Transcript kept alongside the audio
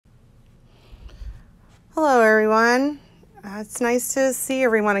Hello, everyone. It's nice to see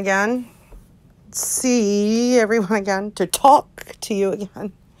everyone again. To talk to you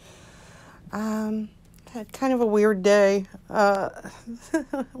again. Had kind of a weird day.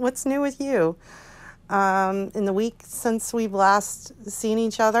 What's new with you? In the week since we've last seen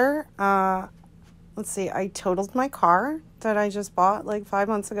each other, let's see, I totaled my car that I just bought like 5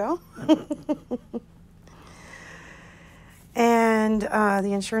 months ago. And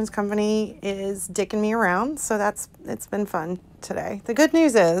the insurance company is dicking me around, so it's been fun today. The good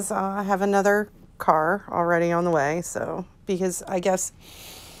news is I have another car already on the way, so because I guess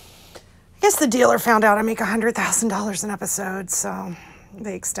the dealer found out I make $100,000 an episode, so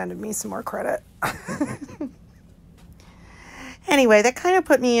they extended me some more credit. Anyway, that kind of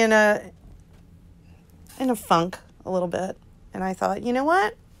put me in a funk a little bit, and I thought, you know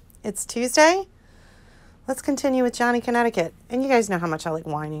what? It's Tuesday. Let's continue with Johnny Connecticut. And you guys know how much I like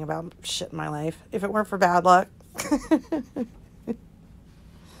whining about shit in my life. If it weren't for bad luck.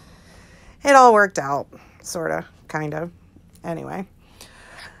 It all worked out. Sort of. Kind of. Anyway.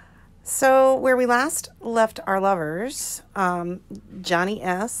 So, where we last left our lovers, Johnny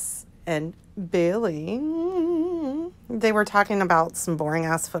S. and Bailey, they were talking about some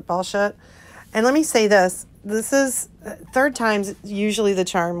boring-ass football shit. And let me say this. This is third time's usually the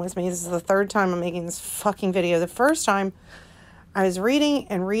charm with me. This is the third time I'm making this fucking video. The first time I was reading,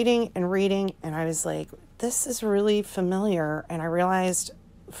 and I was like, this is really familiar. And I realized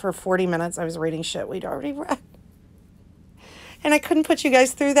for 40 minutes I was reading shit we'd already read. And I couldn't put you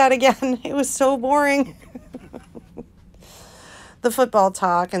guys through that again. It was so boring. The football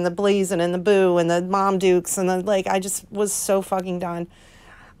talk and the blazing and the boo and the mom dukes and I just was so fucking done.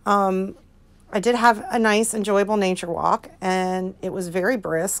 I did have a nice, enjoyable nature walk, and it was very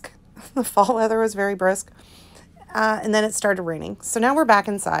brisk. The fall weather was very brisk. And then it started raining. So now we're back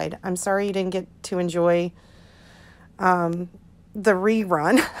inside. I'm sorry you didn't get to enjoy the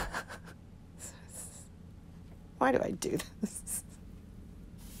rerun. Why do I do this?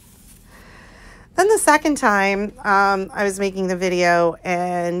 Then the second time, I was making the video,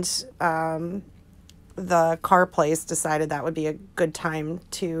 and the car place decided that would be a good time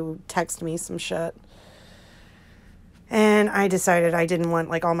to text me some shit. And I decided I didn't want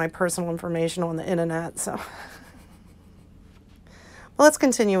like all my personal information on the internet, so. Well, let's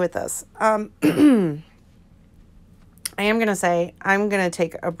continue with this. I am going to say I'm going to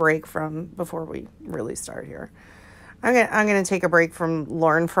take a break before we really start here. I'm going to take a break from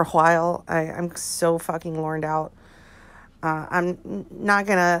Lauren for a while. I'm so fucking Laurened out. I'm not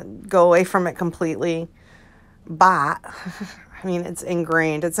going to go away from it completely, but, I mean, it's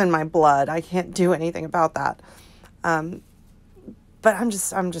ingrained. It's in my blood. I can't do anything about that. But I'm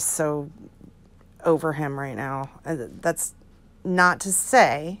just so over him right now. That's not to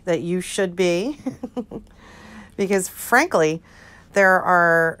say that you should be, because frankly, there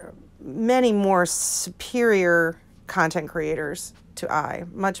are many more superior content creators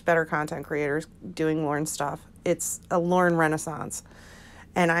much better content creators doing Lauren stuff. It's a Lauren renaissance,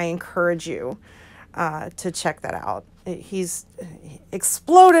 and I encourage you to check that out. He's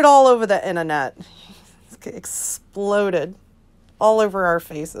exploded all over the internet. Exploded all over our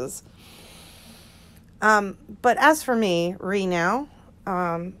faces. But as for me, now,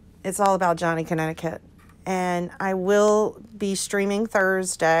 it's all about Johnny Connecticut, and I will be streaming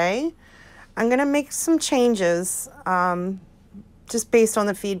Thursday. I'm going to make some changes, just based on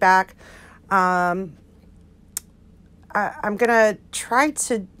the feedback. I'm going to try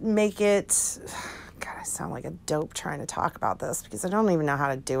to make it... God, I sound like a dope trying to talk about this because I don't even know how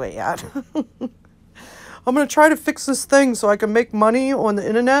to do it yet. I'm going to try to fix this thing so I can make money on the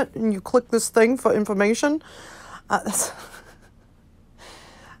internet, and you click this thing for information.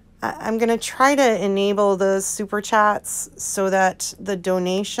 I'm going to try to enable the super chats so that the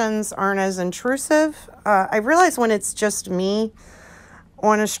donations aren't as intrusive. I realize when it's just me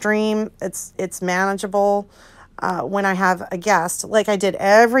on a stream, it's manageable. When I have a guest, like I did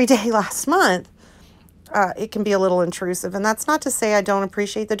every day last month, it can be a little intrusive. And that's not to say I don't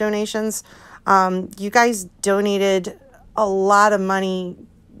appreciate the donations. You guys donated a lot of money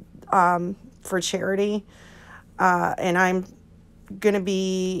for charity. And I'm going to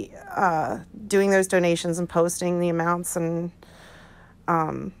be doing those donations and posting the amounts and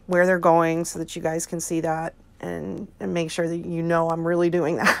where they're going so that you guys can see that and make sure that you know I'm really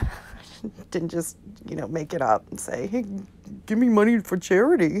doing that. Didn't just, make it up and say, hey, give me money for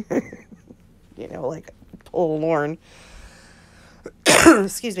charity. Like pull Lauren.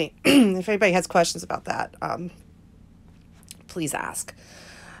 Excuse me. If anybody has questions about that, please ask.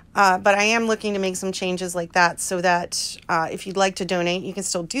 But I am looking to make some changes like that so that if you'd like to donate, you can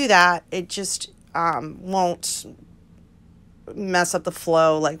still do that. It just, won't mess up the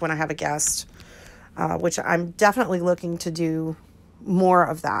flow like when I have a guest, which I'm definitely looking to do more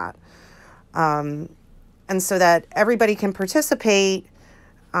of that. And so that everybody can participate,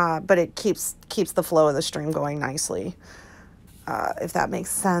 but it keeps the flow of the stream going nicely, if that makes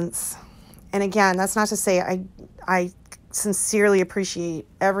sense. And again, that's not to say I sincerely appreciate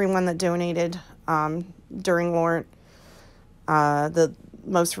everyone that donated during Lawrence. The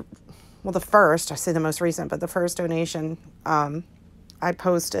first, I say the most recent, but the first donation I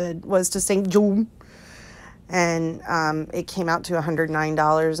posted was to St. John, and it came out to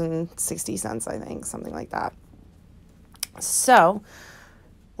 $109.60, I think, something like that. So,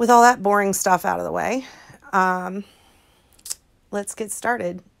 with all that boring stuff out of the way, let's get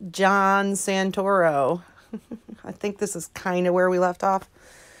started. John Santoro. I think this is kind of where we left off.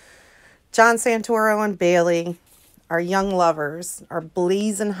 John Santoro and Bailey are young lovers, are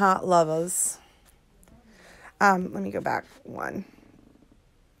blazing hot lovers. Let me go back one.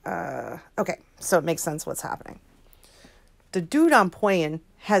 Okay, so it makes sense what's happening. The dude I'm playing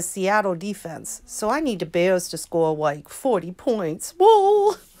has Seattle defense, so I need the Bears to score like 40 points.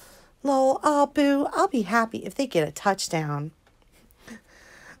 Whoa! Lol, oh, boo, I'll be happy if they get a touchdown.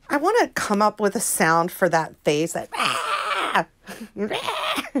 I want to come up with a sound for that face, that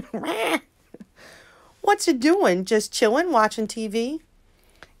What you doing? Just chilling, watching TV?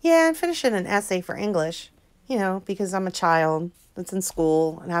 Yeah, I'm finishing an essay for English. You know, because I'm a child that's in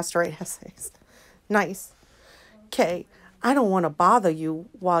school and has to write essays. Nice. Okay, I don't want to bother you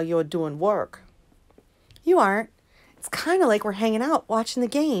while you're doing work. You aren't. It's kind of like we're hanging out watching the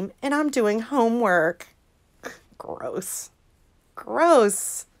game and I'm doing homework. Gross.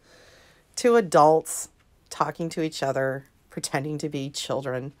 Gross. Two adults talking to each other, pretending to be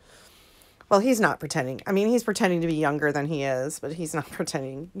children. Well, he's not pretending. I mean, he's pretending to be younger than he is, but he's not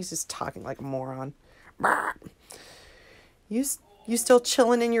pretending. He's just talking like a moron. You still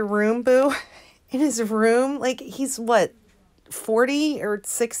chilling in your room, boo? In his room? Like, he's what, 40 or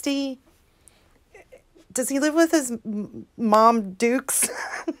 60? Does he live with his mom Dukes?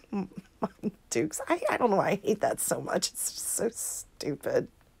 Mom Dukes. I don't know why I hate that so much. It's just so stupid.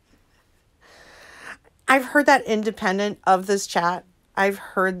 I've heard that independent of this chat. I've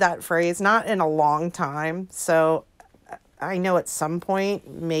heard that phrase, not in a long time. So I know at some point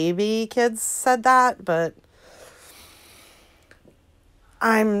maybe kids said that, but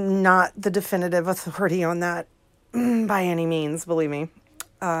I'm not the definitive authority on that by any means, believe me.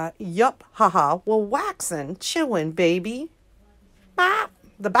 Yup, haha, well, waxing, chilling, baby. Bop,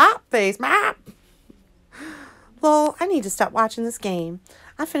 the bop face, bop. Lol, I need to stop watching this game.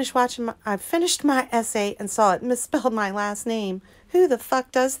 I finished my essay and saw it misspelled my last name. Who the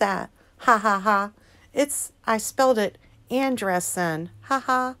fuck does that? Ha ha ha. I spelled it Anderson. Ha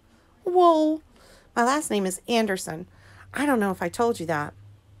ha. Whoa. My last name is Anderson. I don't know if I told you that.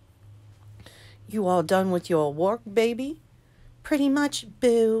 You all done with your work, baby? Pretty much,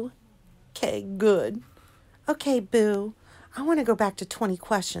 boo. Okay, good. Okay, boo. I want to go back to 20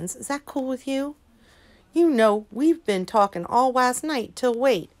 questions. Is that cool with you? You know, we've been talking all last night till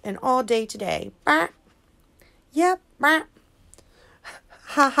late and all day today. Bah. Yep, bah.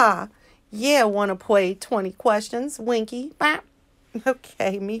 Ha ha. Yeah, want to play 20 questions, Winky. Bah.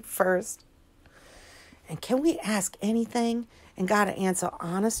 Okay, me first. And can we ask anything and gotta answer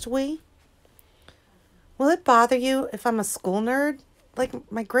honestly? Will it bother you if I'm a school nerd?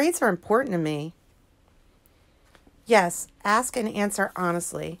 Like, my grades are important to me. Yes, ask and answer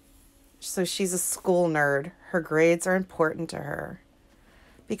honestly. So she's a school nerd. Her grades are important to her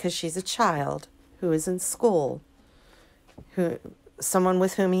because she's a child who is in school, someone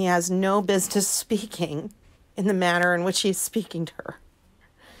with whom he has no business speaking in the manner in which he's speaking to her.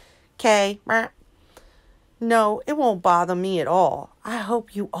 Okay? No, it won't bother me at all. I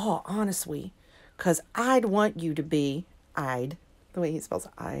hope you all, honestly, because I'd want you to be, the way he spells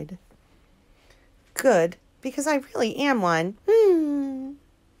I'd. Good, because I really am one.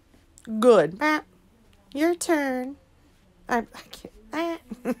 Good. Your turn. I can't.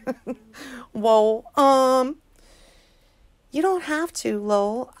 Whoa, you don't have to,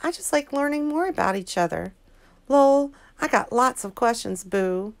 lol. I just like learning more about each other. Lol, I got lots of questions,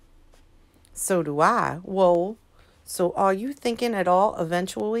 boo. So do I. Whoa. So are you thinking at all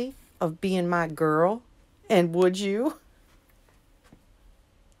eventually of being my girl? And would you?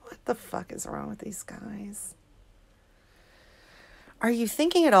 What the fuck is wrong with these guys? Are you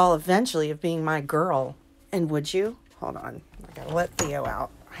thinking at all eventually of being my girl? And would you? Hold on. I gotta let Theo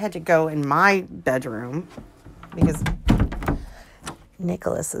out. I had to go in my bedroom because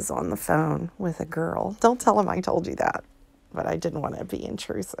Nicholas is on the phone with a girl. Don't tell him I told you that. But I didn't want to be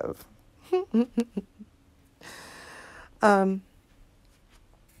intrusive. And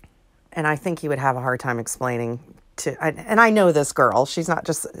I think he would have a hard time explaining and I know this girl. She's not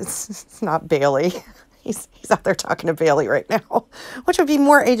just, it's not Bailey. He's out there talking to Bailey right now, which would be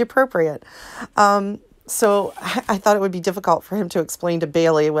more age appropriate. So I thought it would be difficult for him to explain to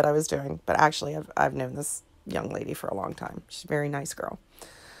Bailey what I was doing. But actually, I've known this young lady for a long time. She's a very nice girl.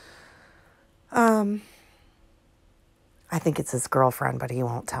 I think it's his girlfriend, but he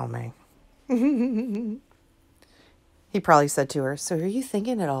won't tell me. He probably said to her, "So are you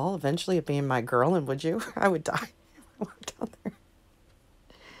thinking at all eventually of being my girl, and would you?" I would die if I walked out there.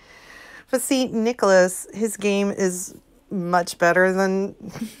 But see, Nicholas, his game is much better than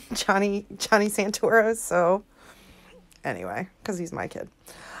Johnny Santoro. So anyway, because he's my kid.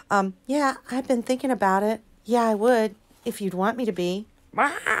 Yeah, I've been thinking about it. Yeah, I would if you'd want me to be.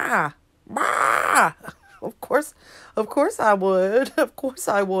 Bah! Bah! Of course I would. Of course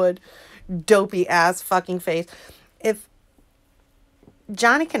I would. Dopey ass fucking face. If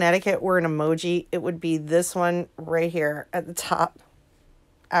Johnny Connecticut were an emoji, it would be this one right here at the top.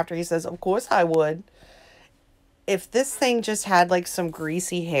 After he says, "Of course I would." If this thing just had like some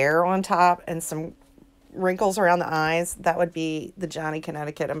greasy hair on top and some wrinkles around the eyes, that would be the Johnny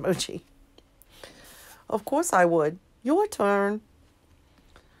Connecticut emoji. Of course I would. Your turn.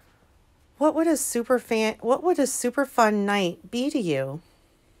 What would a super fun night be to you?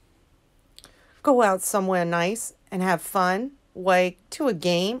 Go out somewhere nice and have fun, like to a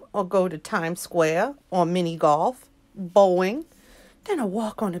game or go to Times Square or mini golf, bowling. Then I'll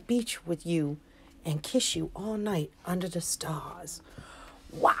walk on the beach with you and kiss you all night under the stars.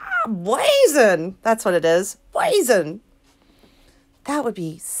 Wow, blazing! That's what it is, blazing. That would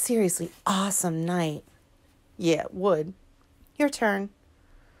be seriously awesome night. Yeah, it would. Your turn.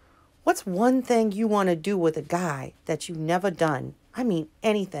 What's one thing you want to do with a guy that you've never done? I mean,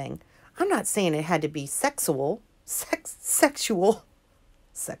 anything. I'm not saying it had to be sexual. Sexual.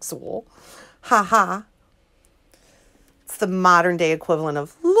 Ha ha. It's the modern day equivalent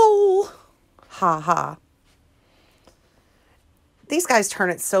of lol. Ha ha. These guys turn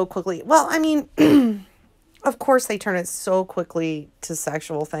it so quickly. Well, I mean, of course they turn it so quickly to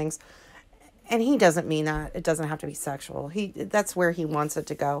sexual things. And he doesn't mean that. It doesn't have to be sexual. That's where he wants it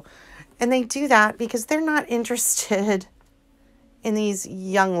to go. And they do that because they're not interested in these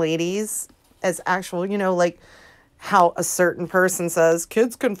young ladies as actual, like how a certain person says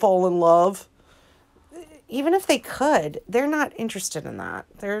kids can fall in love. Even if they could, they're not interested in that.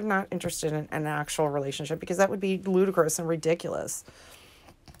 They're not interested in an actual relationship because that would be ludicrous and ridiculous.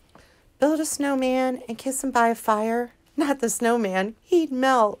 Build a snowman and kiss him by a fire. Not the snowman. He'd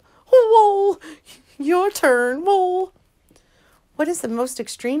melt. Whoa, your turn. Whoa. What is the most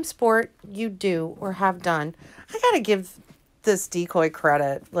extreme sport you do or have done? I gotta give this decoy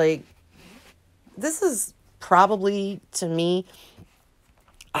credit. Like, this is probably, to me,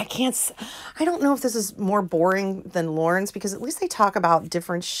 I don't know if this is more boring than Lauren's because at least they talk about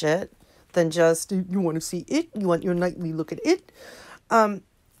different shit than just, you want to see it, you want your nightly look at it. But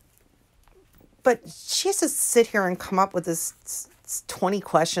she has to sit here and come up with this 20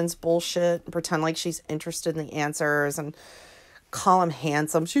 questions bullshit and pretend like she's interested in the answers and call him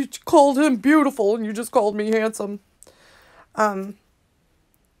handsome. She called him beautiful and you just called me handsome.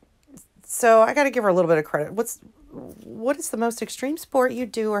 So I got to give her a little bit of credit. What is the most extreme sport you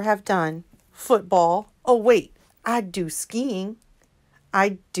do or have done? Football. Oh, wait. I do skiing.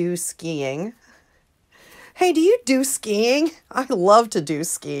 Hey, do you do skiing? I love to do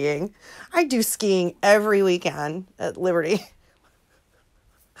skiing. I do skiing every weekend at Liberty.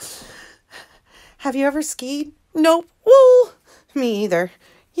 Have you ever skied? Nope. Well, me either.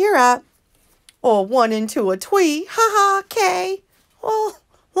 You're up. Or one into a twee. Ha ha, okay. Well.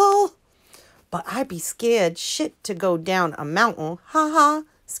 But I'd be scared shit to go down a mountain. Ha ha.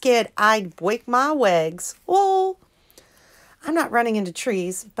 Scared I'd break my legs. Whoa. I'm not running into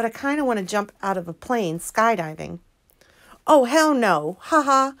trees, but I kind of want to jump out of a plane skydiving. Oh, hell no. Ha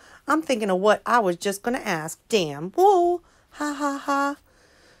ha. I'm thinking of what I was just going to ask. Damn. Whoa. Ha ha ha.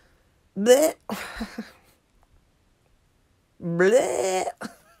 Bleh. Bleh.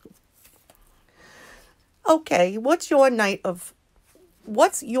 Okay, what's your night of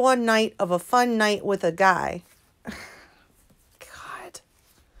a fun night with a guy? God.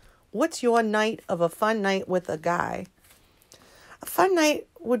 What's your night of a fun night with a guy? A fun night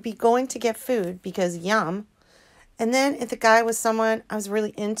would be going to get food because yum. And then if the guy was someone I was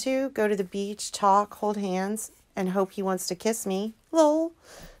really into, go to the beach, talk, hold hands, and hope he wants to kiss me. Lol.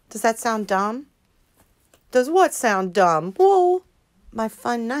 Does that sound dumb? Does what sound dumb? Lol. My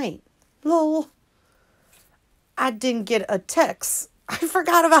fun night. Lol. I didn't get a text. I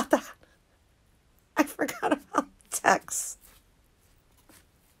forgot about that. forgot about text.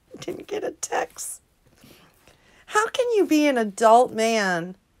 Didn't get a text. How can you be an adult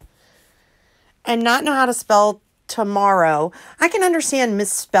man and not know how to spell tomorrow? I can understand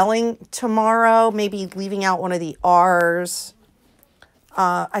misspelling tomorrow, maybe leaving out one of the R's.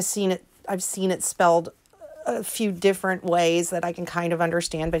 I've seen it spelled a few different ways that I can kind of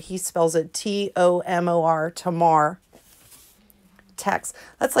understand, but he spells it Tomor, tomorrow. Text.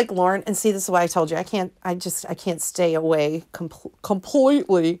 That's like Lauren. And see, this is why I told you I can't stay away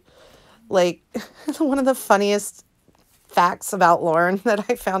completely. Like, one of the funniest facts about Lauren that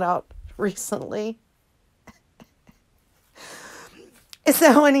I found out recently is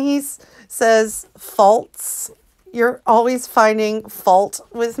that when he says faults, you're always finding fault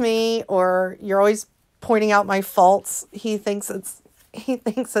with me, or you're always pointing out my faults. He thinks it's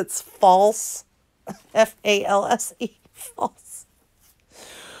false. False. False.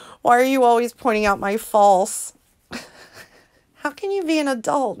 Why are you always pointing out my faults? How can you be an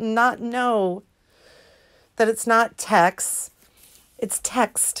adult and not know that it's not text, it's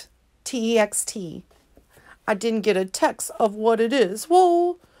text, T-E-X-T. I didn't get a text of what it is.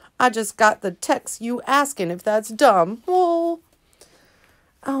 Well, I just got the text you asking if that's dumb. Well,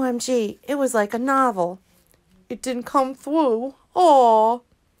 OMG, it was like a novel. It didn't come through. Aw.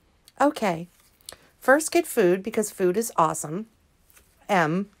 Okay. First, get food because food is awesome.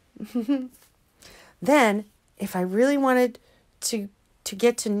 M. Then, if I really wanted to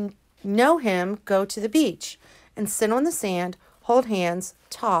get to know him, go to the beach and sit on the sand, hold hands,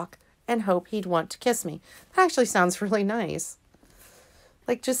 talk, and hope he'd want to kiss me. That actually sounds really nice.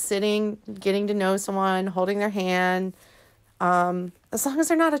 Like just sitting, getting to know someone, holding their hand, as long as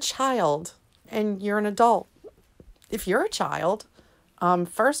they're not a child and you're an adult. If you're a child,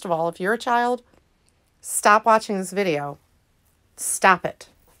 first of all, if you're a child, stop watching this video. Stop it.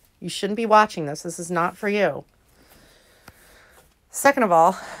 You shouldn't be watching this. This is not for you. Second of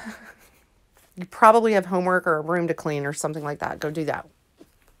all, you probably have homework or a room to clean or something like that. Go do that.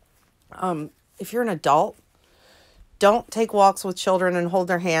 If you're an adult, don't take walks with children and hold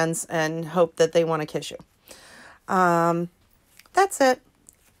their hands and hope that they want to kiss you. That's it.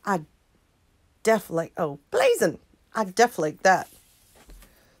 I definitely, blazing. I definitely like that.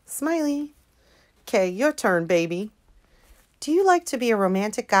 Smiley. Okay, your turn, baby. Do you like to be a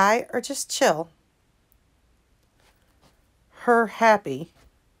romantic guy or just chill? Her happy.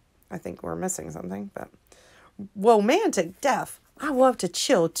 I think we're missing something, but romantic deaf. I love to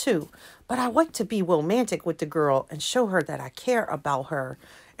chill too, but I like to be romantic with the girl and show her that I care about her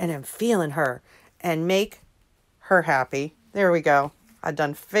and am feeling her and make her happy. There we go. I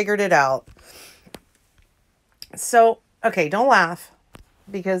done figured it out. So, okay, don't laugh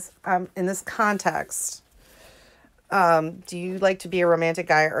because in this context, do you like to be a romantic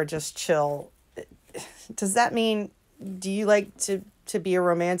guy or just chill? Does that mean, do you like to be a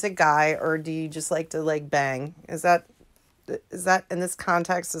romantic guy or do you just like to like bang? Is that in this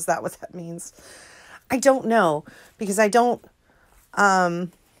context, is that what that means? I don't know because I don't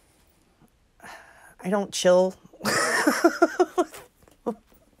chill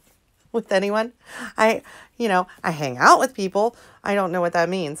with anyone. I hang out with people. I don't know what that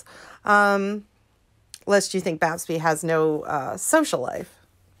means. Lest you think Babsby has no social life.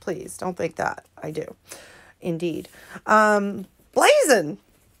 Please don't think that. I do. Indeed. Blazin'.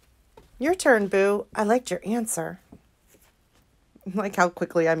 Your turn, boo. I liked your answer. Like how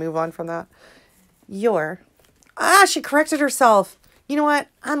quickly I move on from that. She corrected herself. You know what?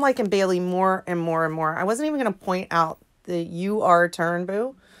 I'm liking Bailey more and more and more. I wasn't even going to point out the you are turn,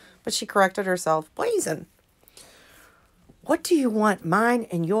 boo. But she corrected herself. Blazin'. What do you want mine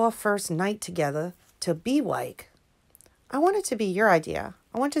and your first night together to be like? I want it to be your idea.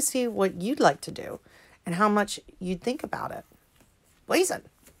 I want to see what you'd like to do and how much you'd think about it. Blazin'.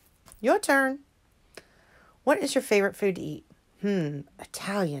 Your turn. What is your favorite food to eat?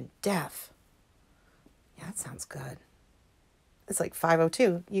 Italian deaf. Yeah, that sounds good. It's like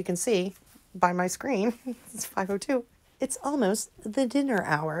 5:02. You can see by my screen. It's 5:02. It's almost the dinner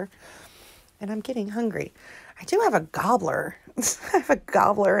hour. And I'm getting hungry. I do have a gobbler. I have a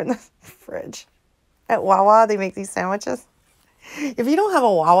gobbler in the fridge. At Wawa, they make these sandwiches. If you don't have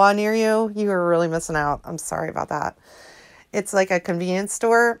a Wawa near you, you are really missing out. I'm sorry about that. It's like a convenience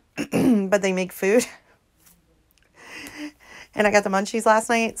store, but they make food. And I got the munchies last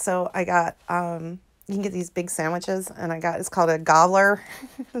night, so I got, you can get these big sandwiches, and it's called a gobbler.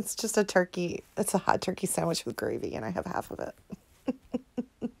 It's just a turkey, it's a hot turkey sandwich with gravy, and I have half of it.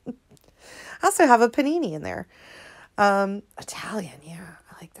 I also have a panini in there. Italian, yeah,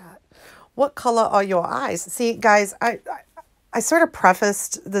 I like that. What color are your eyes? See, guys, I sort of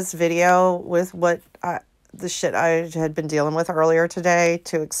prefaced this video with the shit I had been dealing with earlier today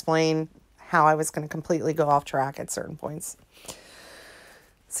to explain how I was going to completely go off track at certain points.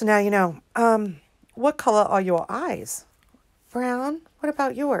 So now you know. What color are your eyes? Brown. What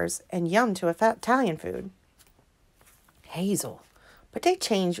about yours? And yum to Italian food. Hazel. But they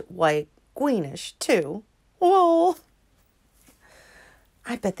change white, greenish too. Whoa.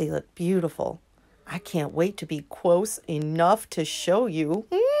 I bet they look beautiful. I can't wait to be close enough to show you.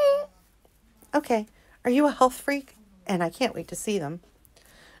 Okay. Are you a health freak? And I can't wait to see them.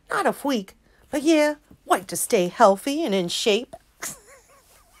 Not a freak, but yeah, like to stay healthy and in shape.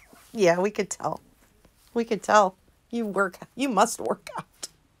 Yeah, we could tell. We could tell. You must work out.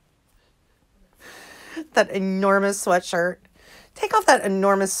 That enormous sweatshirt. Take off that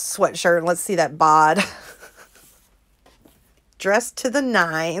enormous sweatshirt and let's see that bod. Dressed to the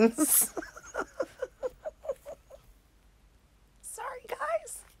nines. Sorry,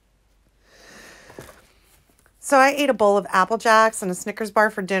 guys. So I ate a bowl of Apple Jacks and a Snickers bar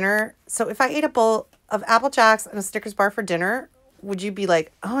for dinner. So if I ate a bowl of Apple Jacks and a Snickers bar for dinner, would you be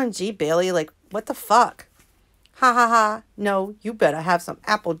like, OMG, Bailey, like, what the fuck? Ha ha ha. No, you better have some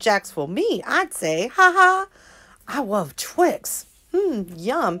Apple Jacks for me, I'd say. Ha ha. I love Twix.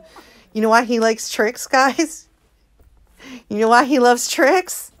 Yum. You know why he likes Trix, guys? You know why he loves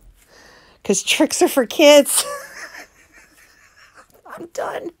Trix? Because Trix are for kids. I'm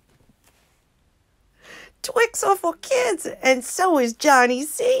done. Twix are for kids, and so is Johnny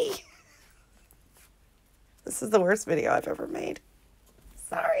C. This is the worst video I've ever made.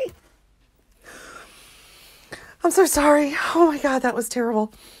 Sorry. I'm so sorry. Oh my God, that was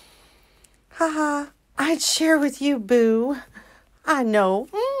terrible. Haha. I'd share with you, boo. I know.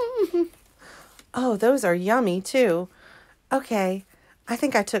 Oh, those are yummy too. Okay. I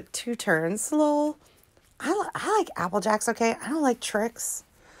think I took 2 turns. Lol. I like Apple Jacks, okay? I don't like Trix.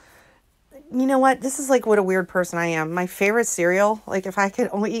 You know what? This is like what a weird person I am. My favorite cereal, like if I could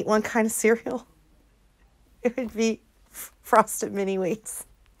only eat one kind of cereal, it would be Frosted Mini Wheats.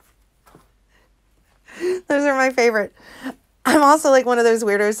 Those are my favorite. I'm also like one of those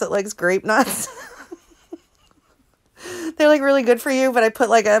weirdos that likes grape nuts. They're like really good for you, but I put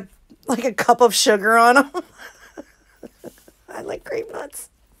like a cup of sugar on them. I like grape nuts.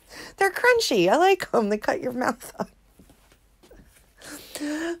 They're crunchy. I like them. They cut your mouth up.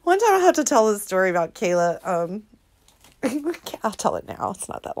 One time I had to tell this story about Kayla. I'll tell it now. It's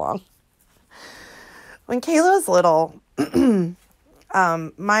not that long. When Kayla was little,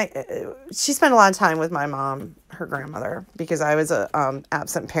 she spent a lot of time with my mom, her grandmother, because I was a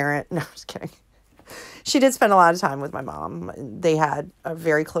absent parent. No, I'm just kidding. She did spend a lot of time with my mom. They had a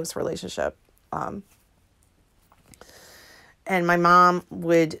very close relationship. And my mom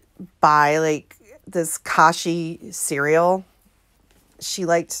would buy like this Kashi cereal.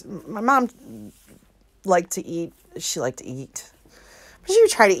 My mom liked to eat. She liked to eat. But she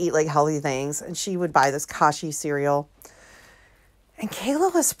would try to eat like healthy things. And she would buy this Kashi cereal. And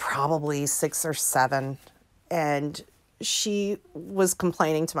Kayla was probably 6 or 7. And she was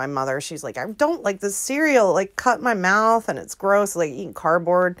complaining to my mother. She's like, I don't like this cereal. Like, cut my mouth and it's gross. Like, eating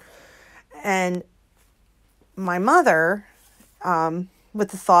cardboard. And my mother, with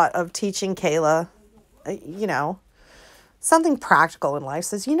the thought of teaching Kayla, something practical in life,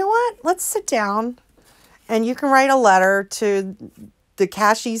 says, you know what? Let's sit down and you can write a letter to the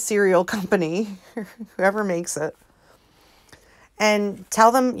Kashi cereal company, whoever makes it, and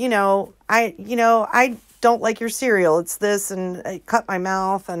tell them, I don't like your cereal. It's this, and it cut my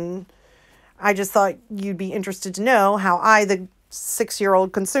mouth, and I just thought you'd be interested to know how I, the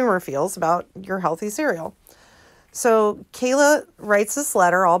 6-year-old consumer, feels about your healthy cereal. So Kayla writes this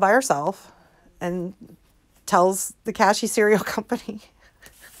letter all by herself and tells the Kashi cereal company,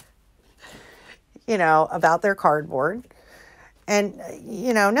 about their cardboard. And,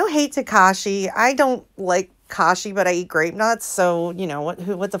 no hate to Kashi. I don't like Kashi, but I eat grape nuts. So,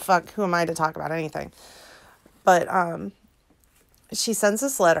 what the fuck? Who am I to talk about anything? But she sends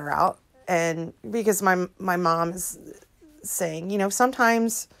this letter out, and because my mom is saying,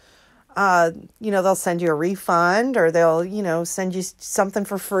 sometimes, they'll send you a refund, or they'll, send you something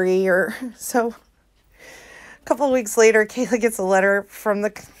for free, or so. A couple of weeks later, Kayla gets a letter from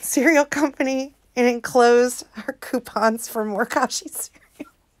the cereal company, and enclosed her coupons for more Kashi cereal.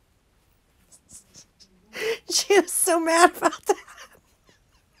 She was so mad about that.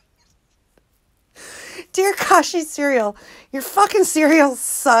 Dear Kashi cereal, your fucking cereal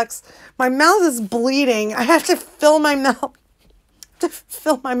sucks. My mouth is bleeding. I have to fill my mouth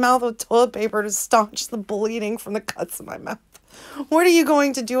with toilet paper to staunch the bleeding from the cuts in my mouth. What are you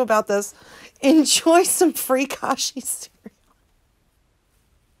going to do about this? Enjoy some free Kashi cereal.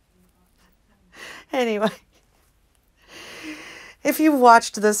 Anyway, if you've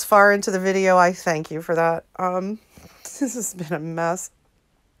watched this far into the video, I thank you for that. This has been a mess.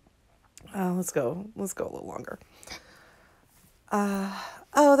 Let's go a little longer.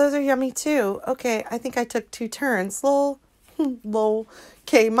 Oh, those are yummy too. Okay, I think I took 2 turns. Lol. Lol.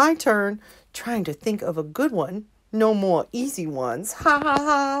 Okay, my turn. Trying to think of a good one. No more easy ones. Ha ha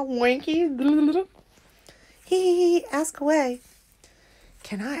ha. Wanky. Hee. Ask away.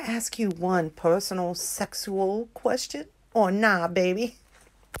 Can I ask you one personal sexual question? Or nah, baby.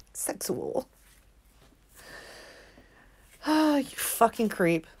 Sexual. Oh, you fucking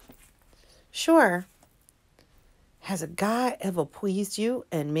creep. Sure. Has a guy ever pleased you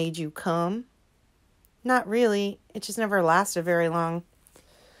and made you come? Not really. It just never lasted very long.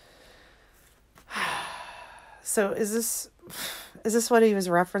 So is this what he was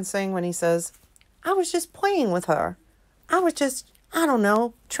referencing when he says, I was just playing with her. I was just, I don't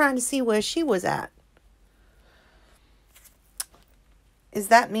know, trying to see where she was at. Is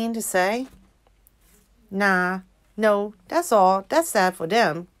that mean to say? Nah, no, that's all. That's sad for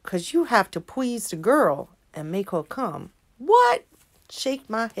them, 'cause you have to please the girl and make her come. What? Shake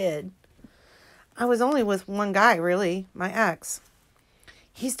my head. I was only with one guy, really, my ex.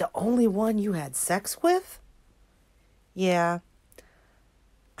 He's the only one you had sex with? Yeah.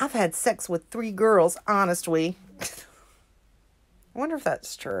 I've had sex with 3 girls, honestly. I wonder if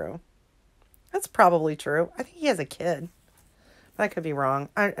that's true. That's probably true. I think he has a kid. But I could be wrong.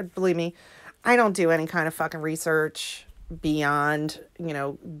 Believe me, I don't do any kind of fucking research beyond,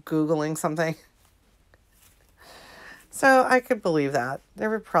 Googling something. So I could believe that. There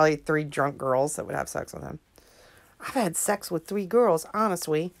were probably 3 drunk girls that would have sex with him. I've had sex with 3 girls,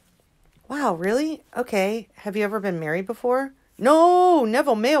 honestly. Wow, really? Okay. Have you ever been married before? No,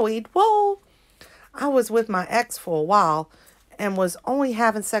 never married. Whoa. I was with my ex for a while and was only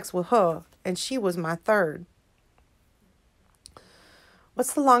having sex with her, and she was my 3rd.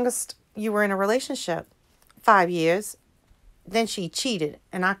 What's the longest you were in a relationship? 5 years. Then she cheated,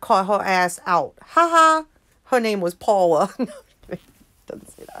 and I caught her ass out. Ha ha. Her name was Paula.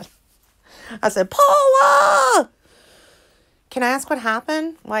 Doesn't say that. I said, Paula! Can I ask what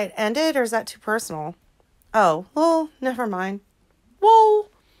happened? Why it ended, or is that too personal? Oh, well, never mind. Whoa.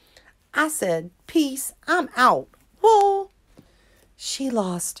 I said, peace, I'm out. Whoa. She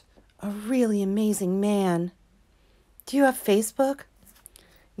lost a really amazing man. Do you have Facebook?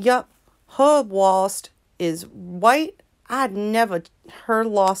 Yup. Her lost is white. Her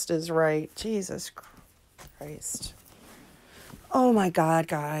lost is right. Jesus Christ. Oh my God,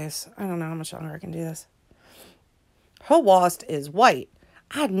 guys. I don't know how much longer I can do this. Her lost is white.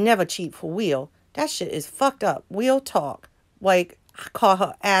 I'd never cheat for Will. That shit is fucked up. Real talk. Like, I caught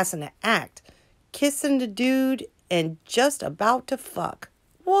her ass in the act. Kissing the dude and just about to fuck.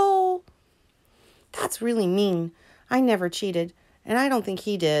 Whoa. That's really mean. I never cheated, and I don't think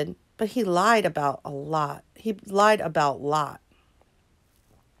he did. But he lied about a lot.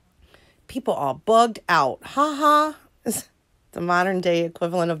 People are bugged out. Ha ha. The modern day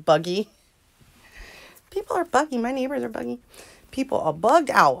equivalent of buggy. People are buggy. My neighbors are buggy. People are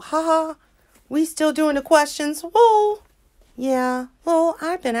bugged out. Ha ha. We still doing the questions? Whoa. Yeah. Well,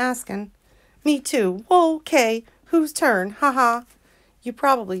 I've been asking. Me too. Whoa. Okay. Whose turn? Ha ha. You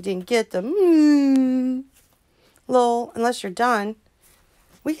probably didn't get the lol, unless you're done.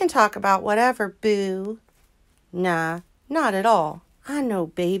 We can talk about whatever, boo. Nah, not at all. I know,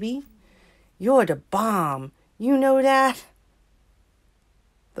 baby. You're the bomb. You know that?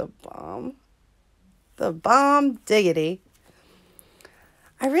 The bomb. The bomb diggity.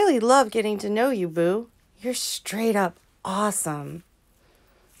 I really love getting to know you, boo. You're straight up awesome.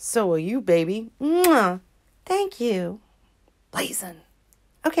 So are you, baby. Mwah. Thank you. Blazing.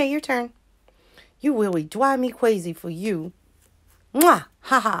 Okay, your turn. You really drive me crazy for you. Mwah.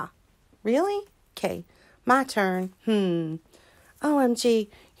 Ha ha. Really? Okay, my turn. OMG,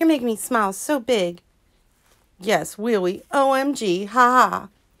 you're making me smile so big. Yes, really. OMG. Ha ha.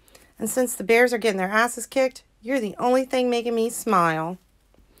 And since the Bears are getting their asses kicked, you're the only thing making me smile.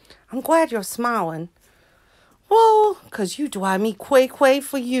 I'm glad you're smiling. Well, 'cause you drive me quay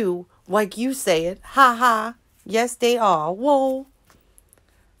for you, like you say it. Ha ha. Yes, they are. Whoa.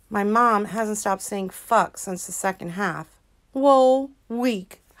 My mom hasn't stopped saying fuck since the second half. Whoa.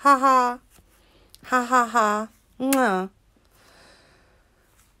 Weak. Ha ha. Ha ha ha. Mwah.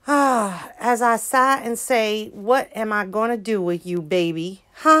 As I sigh and say, what am I gonna do with you, baby?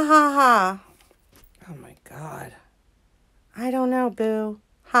 Ha ha ha. Oh my God. I don't know, boo.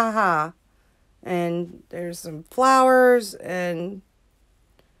 Ha ha. And there's some flowers and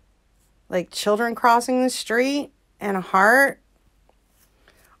like children crossing the street and a heart.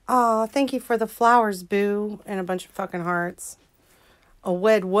 Aw, thank you for the flowers, boo, and a bunch of fucking hearts. A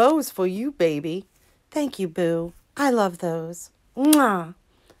wed woes for you, baby. Thank you, boo. I love those. Mwah.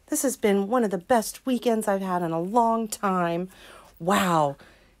 This has been one of the best weekends I've had in a long time. Wow.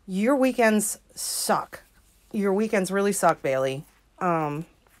 Your weekends suck. Your weekends really suck, Bailey. Wow,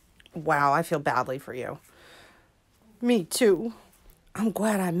 I feel badly for you. Me too. I'm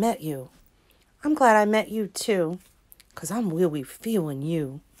glad I met you. I'm glad I met you too, 'cause I'm really feeling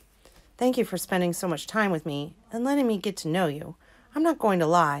you. Thank you for spending so much time with me and letting me get to know you. I'm not going to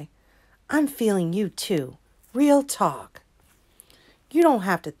lie. I'm feeling you too. Real talk. You don't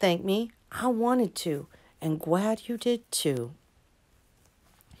have to thank me. I wanted to, and glad you did too.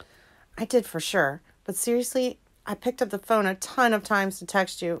 I did for sure, but seriously, I picked up the phone a ton of times to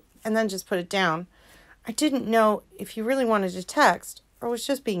text you and then just put it down. I didn't know if you really wanted to text or was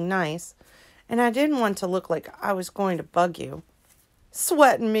just being nice, and I didn't want to look like I was going to bug you.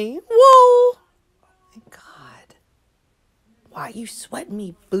 Sweating me. Whoa! My God. Why you sweating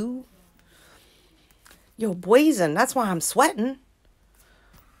me, boo? You're blazing. That's why I'm sweating.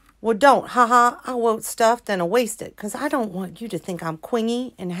 Well, don't. Haha. I won't stuff, then I'll waste it. 'Cause I don't want you to think I'm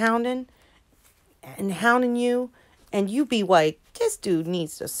quingy and hounding you. And you be like, this dude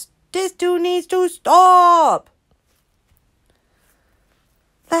needs to stop.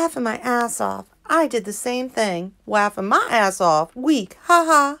 Laughing my ass off. I did the same thing. Laughing my ass off. Weak.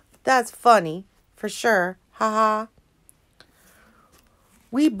 Haha. That's funny. For sure. Haha.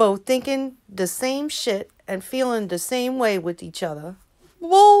 We both thinking the same shit and feeling the same way with each other.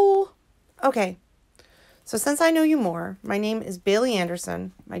 Whoa. Okay. So since I know you more, my name is Bailey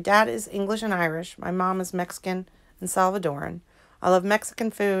Anderson. My dad is English and Irish. My mom is Mexican and Salvadoran. I love Mexican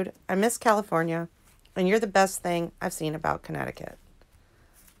food. I miss California. And you're the best thing I've seen about Connecticut.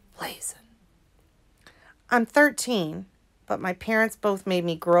 Blazing. I'm 13, but my parents both made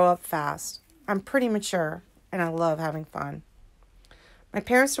me grow up fast. I'm pretty mature, and I love having fun. My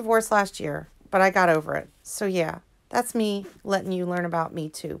parents divorced last year, but I got over it. So yeah, that's me letting you learn about me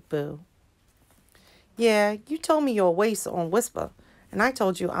too, boo. Yeah, you told me your waist on Whisper, and I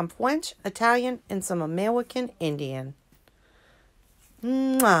told you I'm French, Italian, and some American Indian.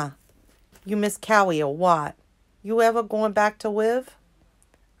 Mwah. You miss Cowie or what? You ever going back to live?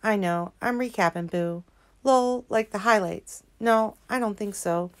 I know, I'm recapping, boo. Lol, like the highlights. No, I don't think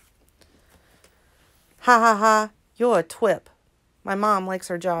so. Ha ha ha, you're a twip. My mom likes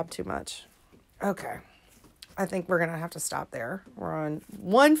her job too much. Okay, I think we're going to have to stop there. We're on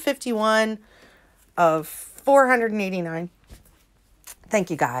 151 of 489. Thank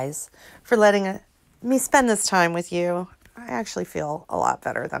you guys for letting me spend this time with you. I actually feel a lot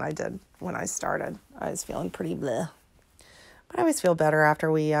better than I did when I started. I was feeling pretty bleh. But I always feel better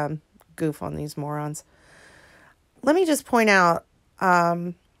after we goof on these morons. Let me just point out,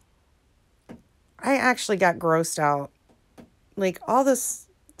 I actually got grossed out. Like, all this,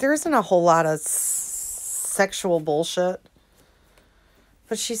 there isn't a whole lot of sexual bullshit.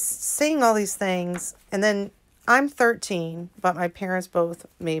 But she's saying all these things, and then I'm 13, but my parents both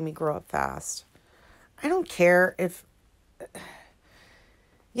made me grow up fast. I don't care if,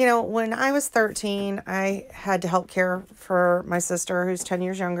 when I was 13, I had to help care for my sister, who's 10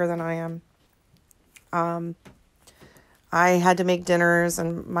 years younger than I am. I had to make dinners,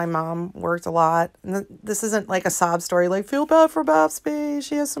 and my mom worked a lot. And this isn't like a sob story, like, feel bad for Babsy.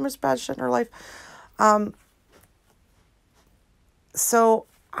 She has so much bad shit in her life. So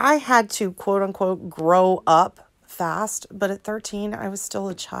I had to, quote unquote, grow up fast. But at 13, I was still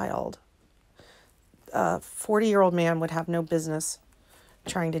a child. A 40-year-old man would have no business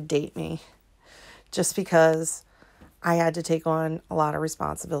trying to date me just because I had to take on a lot of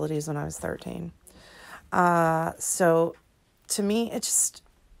responsibilities when I was 13. So to me, it just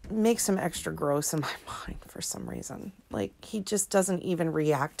makes him extra gross in my mind for some reason. Like, he just doesn't even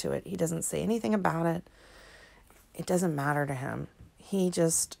react to it. He doesn't say anything about it. It doesn't matter to him. He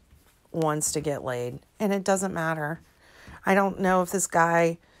just wants to get laid, and it doesn't matter. I don't know if this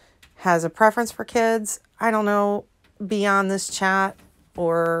guy has a preference for kids. I don't know, beyond this chat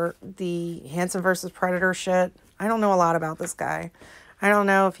or the Hanson versus Predator shit. I don't know a lot about this guy. I don't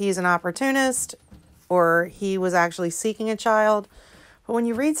know if he's an opportunist or he was actually seeking a child. But when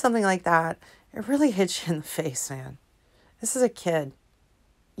you read something like that, it really hits you in the face, man. This is a kid.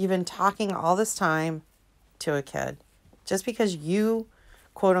 You've been talking all this time to a kid. Just because you,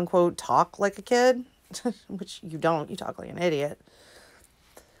 quote unquote, talk like a kid, which you don't, you talk like an idiot,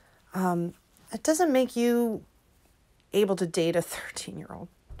 it doesn't make you able to date a 13-year-old.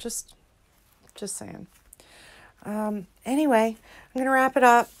 Just saying. Anyway, I'm going to wrap it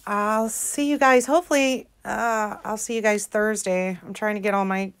up. I'll see you guys hopefully I'll see you guys Thursday. I'm trying to get all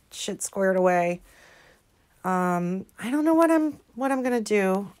my shit squared away. I don't know what I'm gonna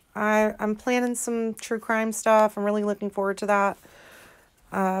do. I'm planning some true crime stuff. I'm really looking forward to that.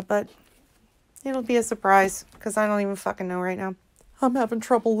 But it'll be a surprise because I don't even fucking know right now. I'm having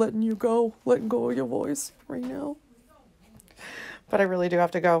trouble letting go of your voice right now. But I really do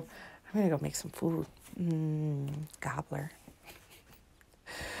have to go. I'm gonna go make some food. Gobbler.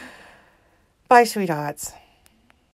 Bye, sweethearts.